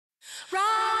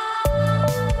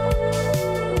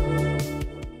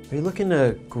Are you looking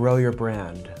to grow your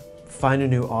brand, find a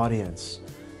new audience,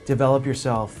 develop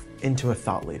yourself into a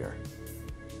thought leader?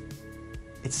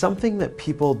 It's something that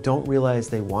people don't realize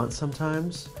they want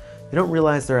sometimes. They don't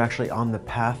realize they're actually on the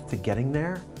path to getting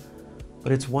there,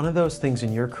 but it's one of those things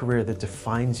in your career that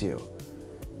defines you.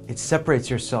 It separates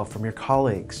yourself from your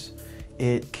colleagues.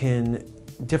 It can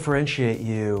differentiate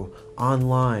you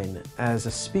online as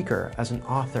a speaker, as an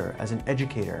author, as an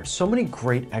educator. So many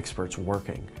great experts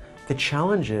working. The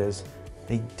challenge is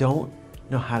they don't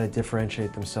know how to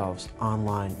differentiate themselves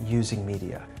online using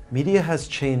media. Media has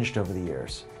changed over the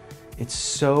years. It's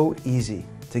so easy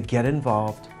to get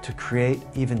involved, to create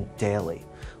even daily.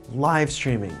 Live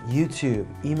streaming, YouTube,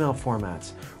 email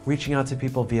formats, reaching out to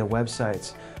people via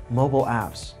websites, mobile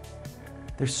apps.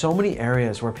 There's so many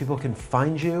areas where people can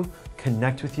find you,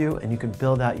 connect with you, and you can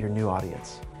build out your new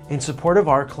audience. In support of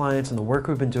our clients and the work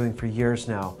we've been doing for years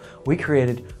now, we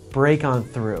created Break On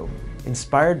Through,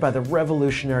 inspired by the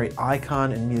revolutionary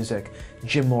icon in music,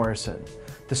 Jim Morrison.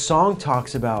 The song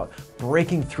talks about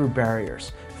breaking through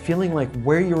barriers, feeling like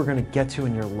where you were going to get to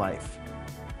in your life.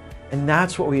 And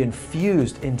that's what we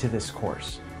infused into this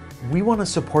course. We want to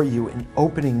support you in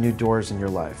opening new doors in your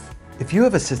life. If you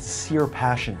have a sincere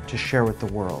passion to share with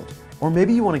the world, or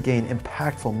maybe you want to gain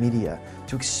impactful media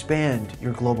to expand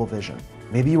your global vision,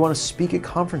 maybe you want to speak at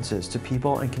conferences to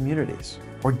people and communities,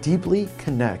 or deeply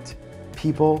connect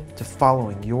people to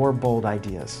following your bold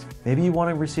ideas. Maybe you want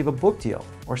to receive a book deal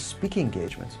or speaking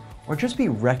engagements, or just be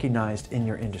recognized in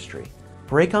your industry.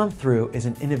 Break On Through is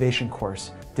an innovation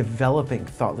course developing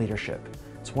thought leadership.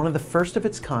 It's one of the first of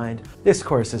its kind. This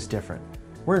course is different.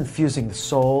 We're infusing the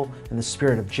soul and the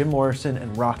spirit of Jim Morrison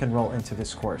and rock and roll into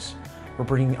this course. We're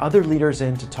bringing other leaders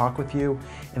in to talk with you,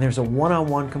 and there's a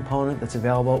one-on-one component that's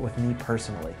available with me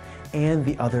personally and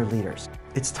the other leaders.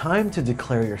 It's time to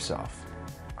declare yourself.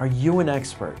 Are you an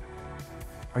expert?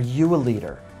 Are you a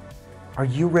leader? Are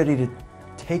you ready to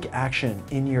take action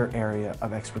in your area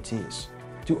of expertise?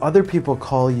 Do other people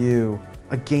call you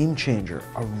a game changer,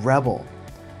 a rebel?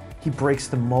 He breaks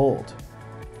the mold.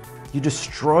 You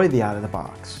destroy the out of the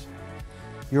box.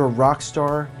 You're a rock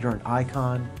star, you're an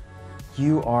icon,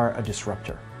 you are a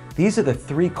disruptor. These are the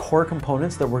three core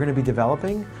components that we're going to be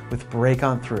developing with Break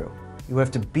On Through. You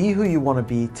have to be who you want to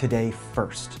be today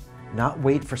first, not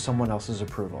wait for someone else's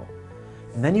approval.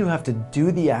 And then you have to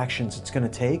do the actions it's going to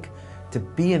take to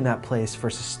be in that place for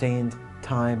sustained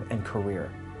time and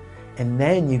career. And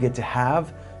then you get to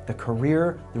have the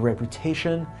career, the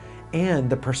reputation, and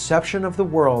the perception of the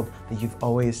world that you've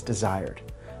always desired.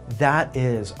 That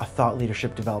is a thought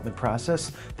leadership development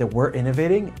process that we're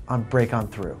innovating on Break On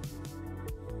Through.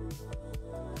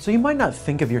 So you might not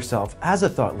think of yourself as a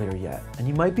thought leader yet, and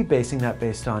you might be basing that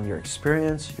based on your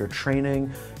experience, your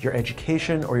training, your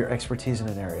education, or your expertise in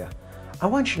an area. I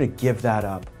want you to give that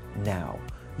up now.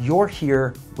 You're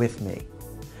here with me.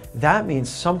 That means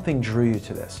something drew you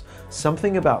to this.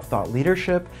 Something about thought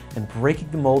leadership and breaking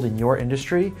the mold in your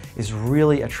industry is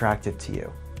really attractive to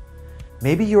you.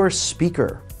 Maybe you're a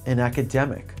speaker, an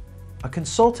academic, a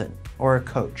consultant, or a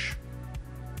coach.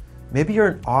 Maybe you're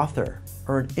an author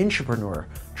or an entrepreneur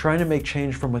trying to make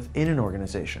change from within an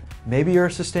organization. Maybe you're a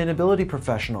sustainability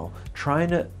professional trying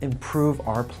to improve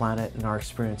our planet and our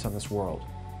experience on this world.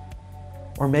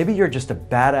 Or maybe you're just a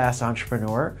badass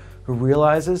entrepreneur who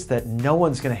realizes that no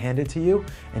one's going to hand it to you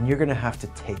and you're going to have to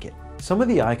take it. Some of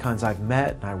the icons I've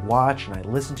met and I watch and I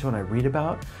listen to and I read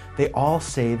about, they all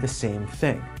say the same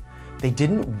thing. They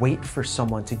didn't wait for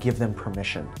someone to give them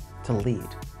permission to lead.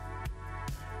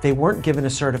 They weren't given a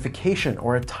certification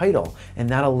or a title, and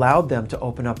that allowed them to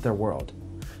open up their world.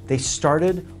 They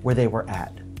started where they were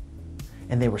at.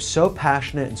 And they were so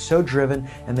passionate and so driven,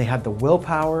 and they had the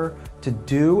willpower to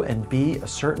do and be a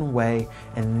certain way,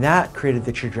 and that created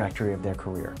the trajectory of their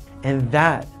career. And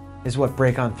that is what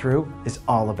Break On Through is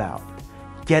all about.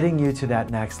 Getting you to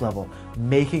that next level,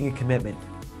 making a commitment,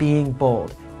 being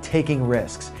bold, taking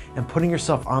risks, and putting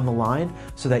yourself on the line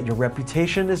so that your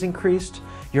reputation is increased,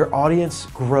 your audience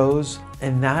grows,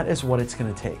 and that is what it's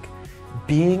going to take.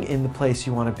 Being in the place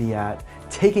you want to be at,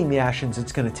 taking the actions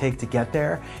it's going to take to get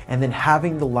there, and then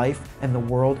having the life and the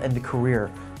world and the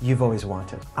career you've always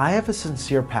wanted. I have a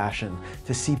sincere passion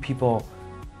to see people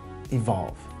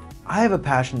evolve. I have a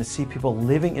passion to see people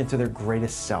living into their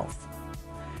greatest self.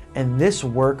 And this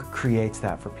work creates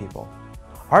that for people.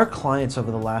 Our clients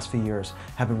over the last few years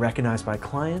have been recognized by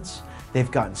clients, they've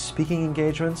gotten speaking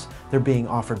engagements, they're being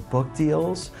offered book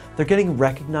deals, they're getting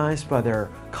recognized by their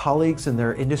colleagues in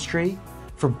their industry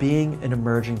for being an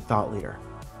emerging thought leader.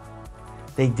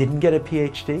 They didn't get a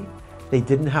PhD, They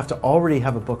didn't have to already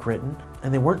have a book written,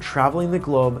 and they weren't traveling the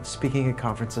globe speaking at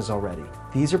conferences already.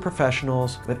 These are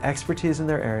professionals with expertise in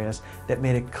their areas that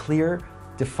made a clear,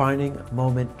 defining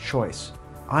moment choice.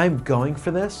 I'm going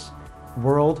for this.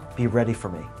 World, be ready for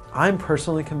me. I'm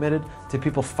personally committed to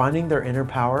people finding their inner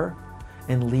power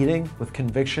and leading with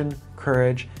conviction,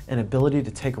 courage, and ability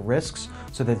to take risks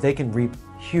so that they can reap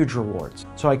huge rewards.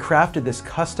 So I crafted this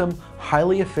custom,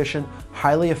 highly efficient,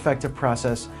 highly effective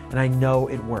process, and I know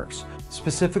it works.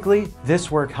 Specifically,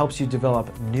 this work helps you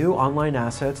develop new online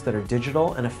assets that are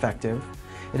digital and effective.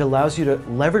 It allows you to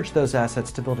leverage those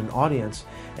assets to build an audience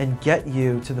and get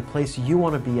you to the place you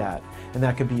want to be at. And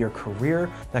that could be your career,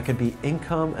 that could be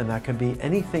income, and that could be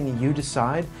anything you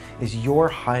decide is your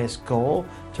highest goal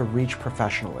to reach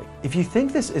professionally. If you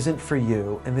think this isn't for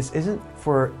you and this isn't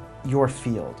for your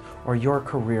field or your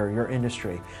career, your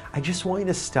industry, I just want you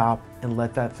to stop and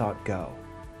let that thought go.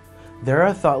 There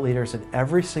are thought leaders in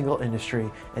every single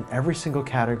industry and every single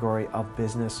category of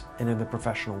business and in the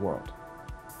professional world.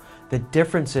 The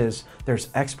difference is there's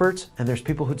experts and there's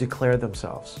people who declare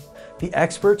themselves. The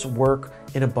experts work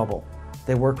in a bubble.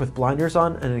 They work with blinders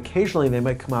on, and occasionally they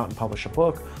might come out and publish a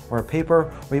book or a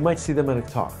paper, or you might see them at a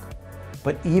talk.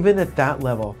 But even at that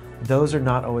level, those are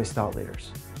not always thought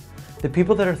leaders. The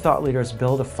people that are thought leaders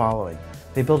build a following.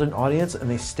 They build an audience and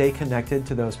they stay connected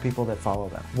to those people that follow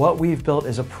them. What we've built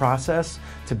is a process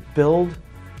to build,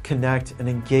 connect, and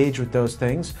engage with those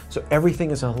things, so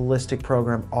everything is a holistic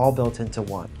program all built into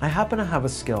one. I happen to have a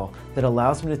skill that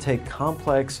allows me to take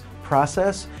complex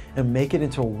process and make it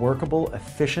into a workable,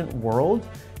 efficient world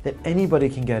that anybody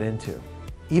can get into,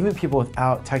 even people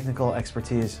without technical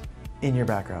expertise in your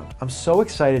background. I'm so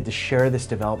excited to share this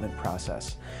development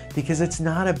process because it's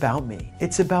not about me,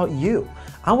 it's about you.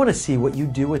 I want to see what you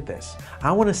do with this.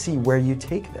 I want to see where you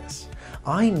take this.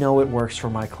 I know it works for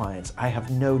my clients, I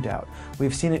have no doubt.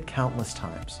 We've seen it countless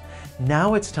times.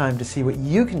 Now it's time to see what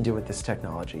you can do with this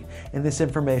technology and this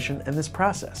information and this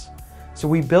process. So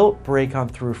we built Break On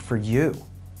Through for you.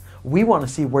 We want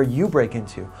to see where you break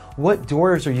into. What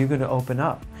doors are you going to open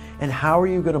up? And how are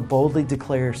you going to boldly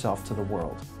declare yourself to the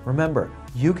world? Remember,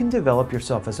 you can develop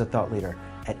yourself as a thought leader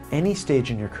at any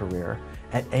stage in your career,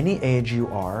 at any age you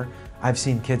are. I've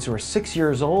seen kids who are 6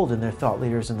 years old and they're thought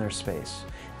leaders in their space.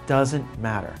 Doesn't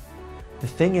matter. The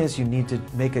thing is, you need to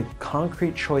make a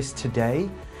concrete choice today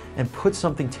and put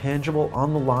something tangible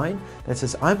on the line that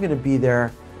says, I'm going to be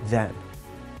there then.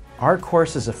 Our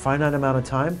course is a finite amount of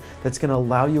time that's going to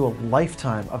allow you a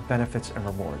lifetime of benefits and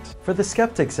rewards. For the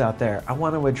skeptics out there, I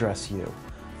want to address you.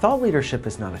 Thought leadership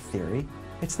is not a theory,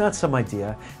 it's not some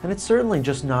idea, and it's certainly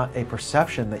just not a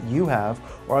perception that you have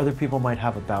or other people might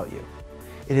have about you.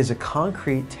 It is a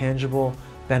concrete, tangible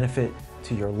benefit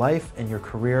to your life and your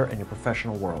career and your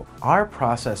professional world. Our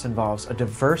process involves a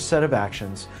diverse set of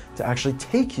actions to actually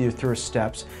take you through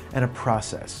steps and a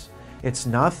process. It's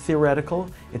not theoretical,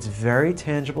 it's very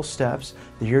tangible steps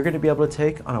that you're going to be able to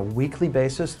take on a weekly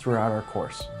basis throughout our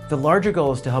course. The larger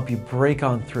goal is to help you break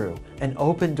on through and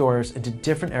open doors into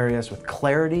different areas with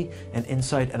clarity and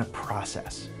insight and a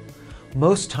process.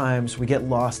 Most times we get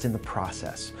lost in the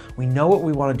process. We know what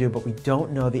we want to do, but we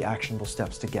don't know the actionable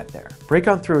steps to get there. Break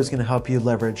On Through is going to help you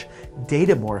leverage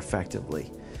data more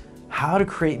effectively, how to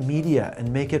create media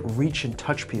and make it reach and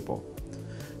touch people,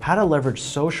 how to leverage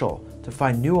social to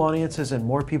find new audiences and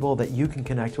more people that you can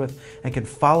connect with and can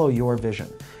follow your vision.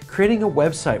 Creating a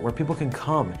website where people can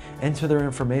come, enter their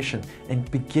information,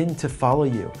 and begin to follow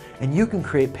you. And you can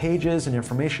create pages and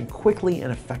information quickly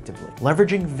and effectively.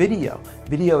 Leveraging video.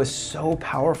 Video is so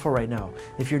powerful right now.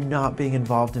 If you're not being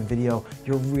involved in video,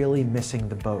 you're really missing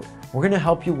the boat. We're gonna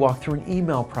help you walk through an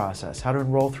email process, how to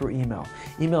enroll through email.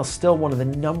 Email is still one of the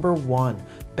 #1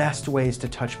 best ways to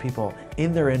touch people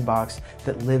in their inbox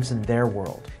that lives in their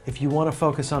world. If you want to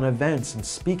focus on events and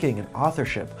speaking and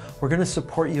authorship, we're going to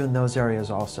support you in those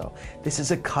areas also. This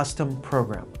is a custom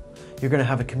program. You're going to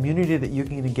have a community that you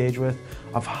can engage with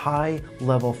of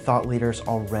high-level thought leaders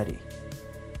already.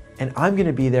 And I'm going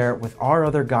to be there with our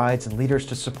other guides and leaders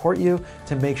to support you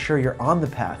to make sure you're on the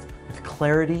path with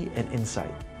clarity and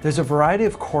insight. There's a variety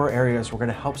of core areas we're going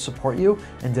to help support you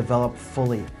and develop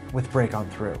fully with Break On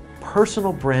Through.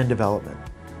 Personal brand development.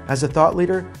 As a thought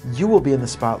leader, you will be in the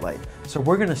spotlight, so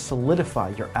we're going to solidify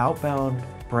your outbound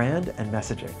brand and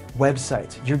messaging.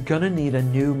 Websites. You're going to need a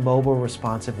new mobile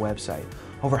responsive website.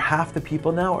 Over half the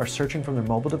people now are searching from their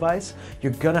mobile device.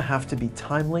 You're going to have to be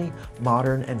timely,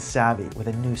 modern, and savvy with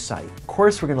a new site. Of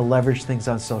course, we're going to leverage things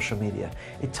on social media.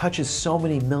 It touches so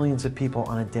many millions of people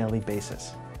on a daily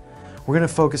basis. We're going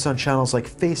to focus on channels like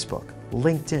Facebook,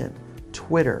 LinkedIn,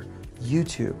 Twitter,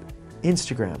 YouTube,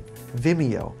 Instagram,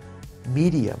 Vimeo,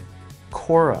 Medium,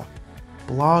 Quora,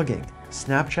 blogging,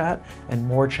 Snapchat, and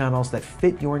more channels that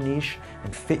fit your niche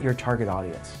and fit your target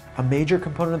audience. A major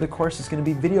component of the course is going to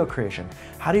be video creation.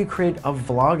 How do you create a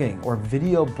vlogging or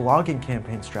video blogging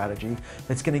campaign strategy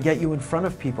that's going to get you in front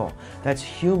of people, that's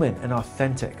human and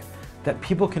authentic, that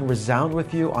people can resound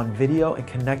with you on video and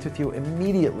connect with you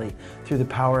immediately through the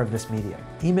power of this medium.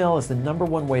 Email is the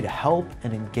 #1 way to help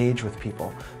and engage with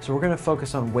people. So we're going to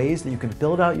focus on ways that you can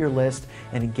build out your list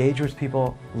and engage with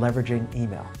people leveraging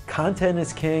email. Content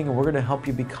is king, and we're going to help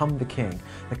you become the king,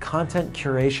 the content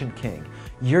curation king.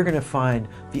 You're going to find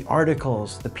the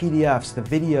articles, the PDFs, the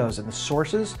videos, and the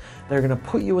sources that are going to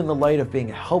put you in the light of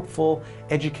being a helpful,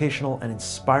 educational, and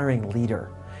inspiring leader.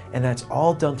 And that's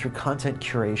all done through content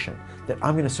curation that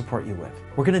I'm going to support you with.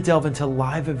 We're going to delve into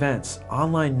live events,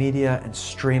 online media, and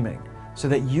streaming so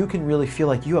that you can really feel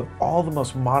like you have all the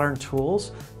most modern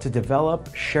tools to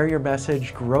develop, share your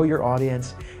message, grow your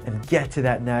audience, and get to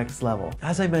that next level.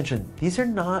 As I mentioned, these are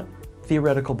not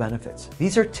theoretical benefits.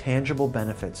 These are tangible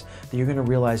benefits that you're going to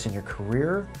realize in your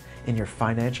career, in your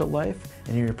financial life,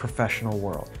 and in your professional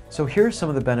world. So here are some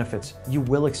of the benefits you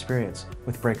will experience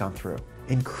with Break On Through.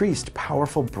 Increased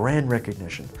powerful brand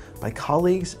recognition by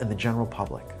colleagues and the general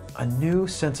public. A new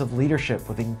sense of leadership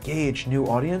with engaged new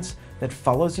audience that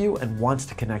follows you and wants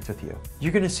to connect with you.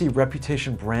 You're going to see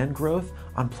reputation brand growth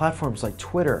on platforms like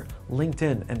Twitter,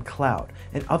 LinkedIn, and Cloud,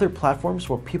 and other platforms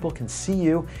where people can see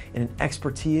you in an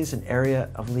expertise and area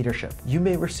of leadership. You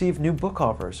may receive new book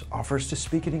offers to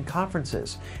speak at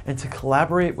conferences, and to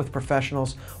collaborate with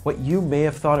professionals what you may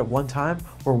have thought at one time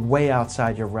were way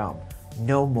outside your realm.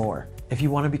 No more. If you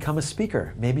want to become a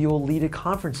speaker, maybe you will lead at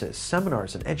conferences,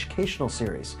 seminars, and educational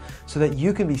series so that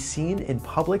you can be seen in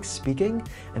public speaking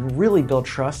and really build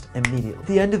trust immediately. At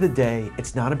the end of the day,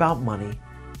 it's not about money,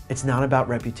 it's not about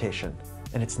reputation,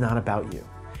 and it's not about you.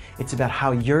 It's about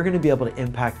how you're going to be able to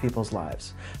impact people's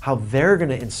lives, how they're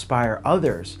going to inspire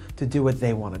others to do what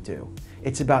they want to do.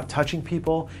 It's about touching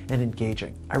people and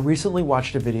engaging. I recently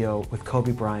watched a video with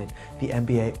Kobe Bryant, the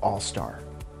NBA All-Star.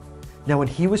 Now, when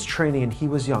he was training and he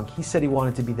was young, he said he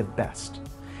wanted to be the best.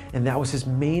 And that was his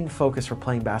main focus for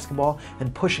playing basketball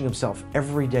and pushing himself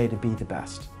every day to be the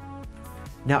best.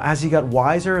 Now, as he got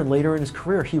wiser and later in his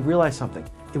career, he realized something.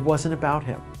 It wasn't about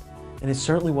him. And it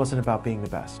certainly wasn't about being the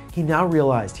best. He now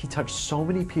realized he touched so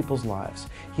many people's lives.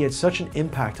 He had such an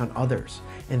impact on others.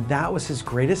 And that was his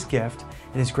greatest gift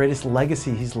and his greatest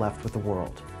legacy he's left with the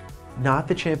world. Not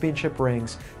the championship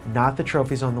rings, not the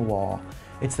trophies on the wall.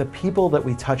 It's the people that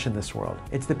we touch in this world.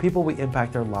 It's the people we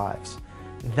impact their lives.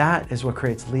 That is what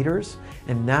creates leaders,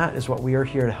 and that is what we are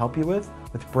here to help you with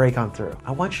Break On Through.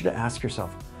 I want you to ask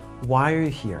yourself, why are you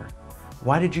here?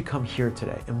 Why did you come here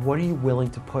today? And what are you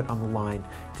willing to put on the line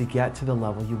to get to the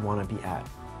level you want to be at?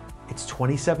 It's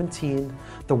 2017.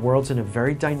 The world's in a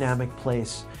very dynamic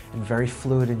place and very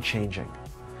fluid and changing.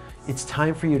 It's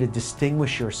time for you to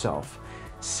distinguish yourself,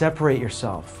 separate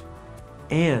yourself,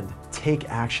 and take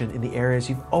action in the areas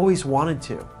you've always wanted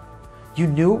to. You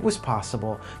knew it was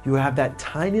possible. You have that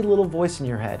tiny little voice in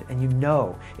your head, and you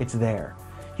know it's there.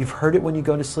 You've heard it when you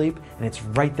go to sleep, and it's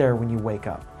right there when you wake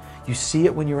up. You see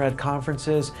it when you're at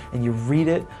conferences, and you read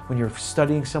it when you're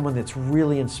studying someone that's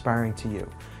really inspiring to you.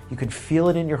 You can feel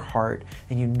it in your heart,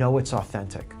 and you know it's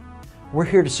authentic. We're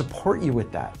here to support you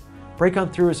with that. Break On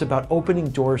Through is about opening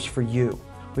doors for you.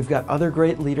 We've got other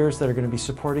great leaders that are going to be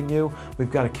supporting you.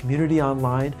 We've got a community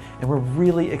online, and we're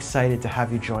really excited to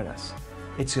have you join us.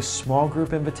 It's a small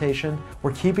group invitation.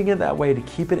 We're keeping it that way to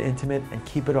keep it intimate and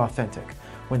keep it authentic.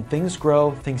 When things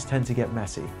grow, things tend to get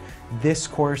messy. This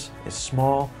course is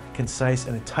small, concise,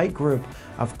 and a tight group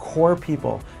of core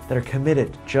people that are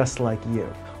committed just like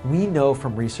you. We know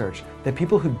from research that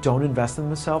people who don't invest in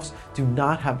themselves do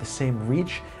not have the same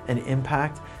reach and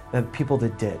impact than people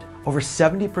that did. Over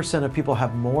 70% of people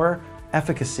have more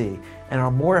efficacy and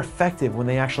are more effective when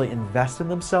they actually invest in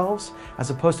themselves, as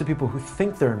opposed to people who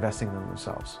think they're investing in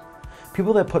themselves.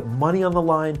 People that put money on the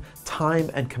line, time,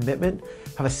 and commitment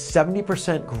have a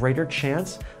 70% greater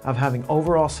chance of having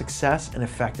overall success and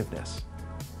effectiveness.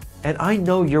 And I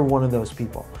know you're one of those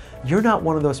people. You're not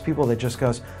one of those people that just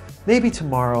goes, maybe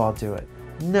tomorrow I'll do it.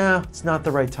 No, it's not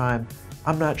the right time.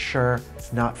 I'm not sure,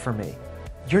 it's not for me.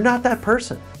 You're not that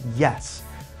person. Yes,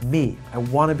 me, I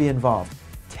want to be involved.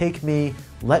 Take me,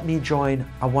 let me join,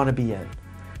 I want to be in.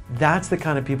 That's the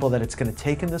kind of people that it's going to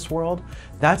take in this world.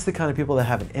 That's the kind of people that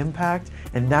have an impact,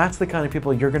 and that's the kind of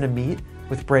people you're going to meet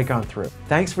with Break On Through.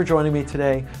 Thanks for joining me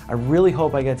today. I really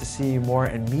hope I get to see you more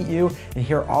and meet you and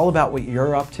hear all about what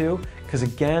you're up to, because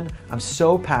again, I'm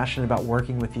so passionate about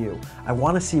working with you. I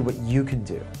want to see what you can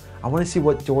do. I want to see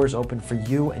what doors open for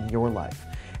you and your life.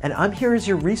 And I'm here as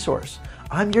your resource.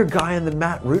 I'm your guy on the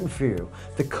mat rooting for you,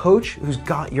 the coach who's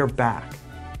got your back.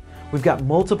 We've got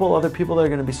multiple other people that are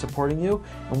going to be supporting you,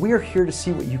 and we are here to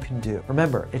see what you can do.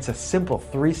 Remember, it's a simple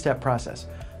 3-step process.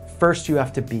 First, you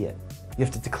have to be it. You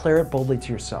have to declare it boldly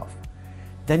to yourself.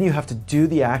 Then you have to do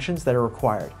the actions that are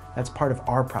required. That's part of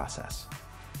our process.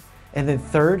 And then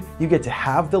third, you get to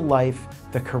have the life,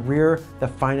 the career, the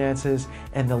finances,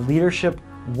 and the leadership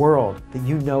world that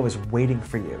you know is waiting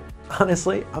for you.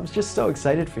 Honestly, I'm just so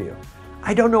excited for you.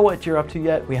 I don't know what you're up to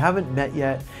yet. We haven't met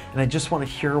yet, and I just want to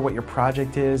hear what your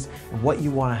project is and what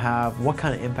you want to have, what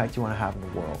kind of impact you want to have in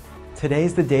the world.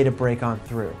 Today's the day to break on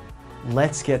through.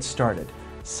 Let's get started.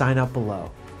 Sign up below.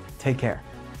 Take care.